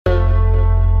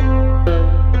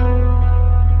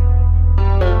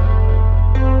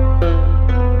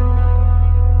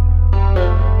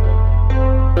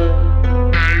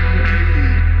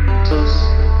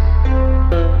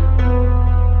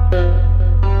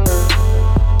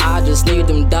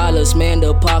dollars, man,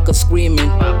 the pocket screaming.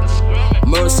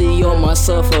 Mercy on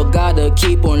myself, I gotta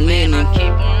keep on leaning.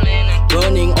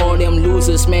 Burning all them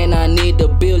losers, man, I need the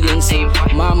billions.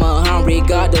 Mama hungry,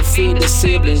 gotta feed the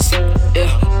siblings.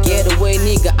 Get away,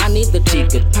 nigga, I need the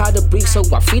ticket. Powder bricks, so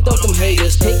I feed off them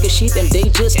haters. Take a shit and they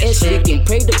just ass licking.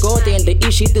 Pray to God and they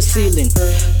eat shit the ceiling.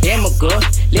 Damn a girl,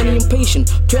 let me impatient.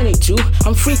 22,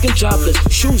 I'm freaking jobless.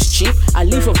 Shoes cheap, I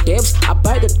live off debts. I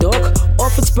buy the dog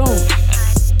off its bone.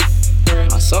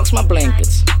 I socks my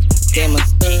blankets. Damn it,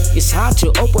 it's hard to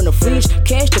open the fridge.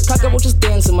 Cash the cockroaches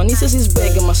dancing. My nieces is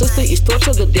begging. My sister is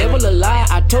tortured, the devil a lie.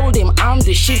 I told him I'm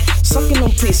the shit. Sucking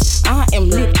on piss, I am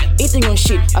lit. Eating on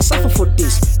shit, I suffer for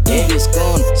this. Dead is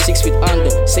gone, 6 feet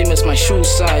under, same as my shoe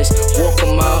size. Walk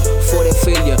a mile for that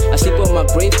failure. I sleep on my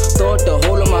grave, thought the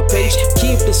whole of my page.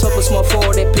 Keep this up a small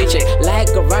for that paycheck.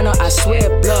 Like a rhino, I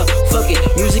swear blood. Fuck it,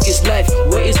 music is life.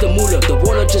 Where is the moolah? The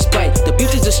water just bite, the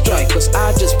beat is just strike. Cause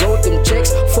I just wrote them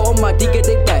checks for my digger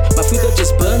they bite. My feet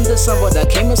just burned the sun, but I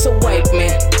came as a white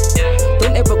man.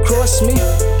 Don't ever cross me,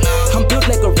 I'm built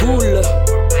like a ruler.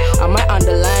 I might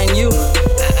underline you,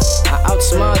 I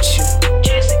outsmart you.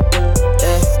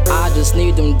 I just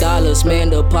need them dollars,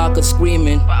 man, the pocket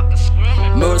screaming.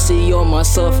 Mercy on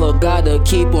myself, I gotta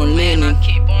keep on leaning.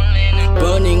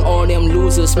 Burning all them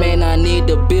losers, man, I need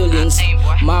the billions.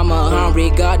 Mama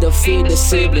hungry, gotta feed the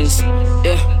siblings.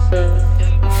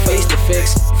 Face the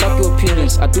facts, fuck your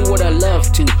opinions. I do what I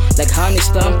love to, like honey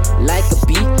stomp, like a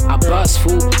bee. I boss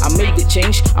food, I make the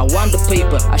change. I want the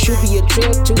paper. I should be a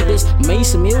threat to this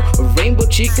maize meal, rainbow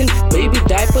chicken, baby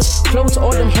diapers, clothes,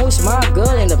 all them hoes. My girl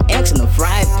and them eggs in a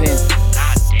fry pan.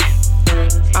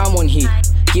 I'm on heat.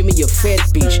 Give me a fat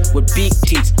bitch with big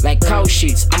teeth like cow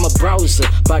sheets. I'm a browser,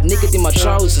 but nigga in my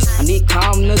trousers. I need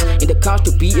calmness in the car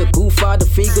to be a good father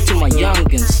figure to my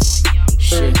youngins.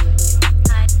 Shit.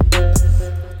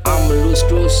 I'm a loose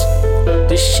screws.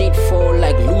 This shit fall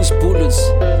like loose bullets.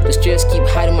 The stress keep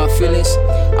hiding my feelings.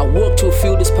 I work to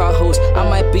fill these potholes. I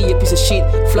might be a piece of shit.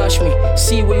 Flush me,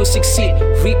 see where you succeed.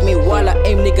 Read me while I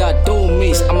aim, nigga, I don't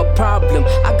miss. I'm a problem.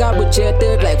 I got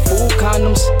rejected like full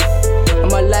condoms.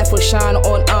 And my life will shine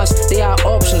on us. There are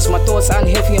options. My thoughts aren't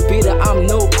heavy and bitter. I'm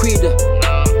no quitter.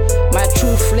 My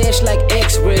true flesh like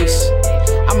X-rays.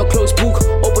 I'm a closed book.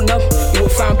 Open up, you will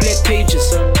find black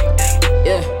pages.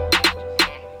 Yeah.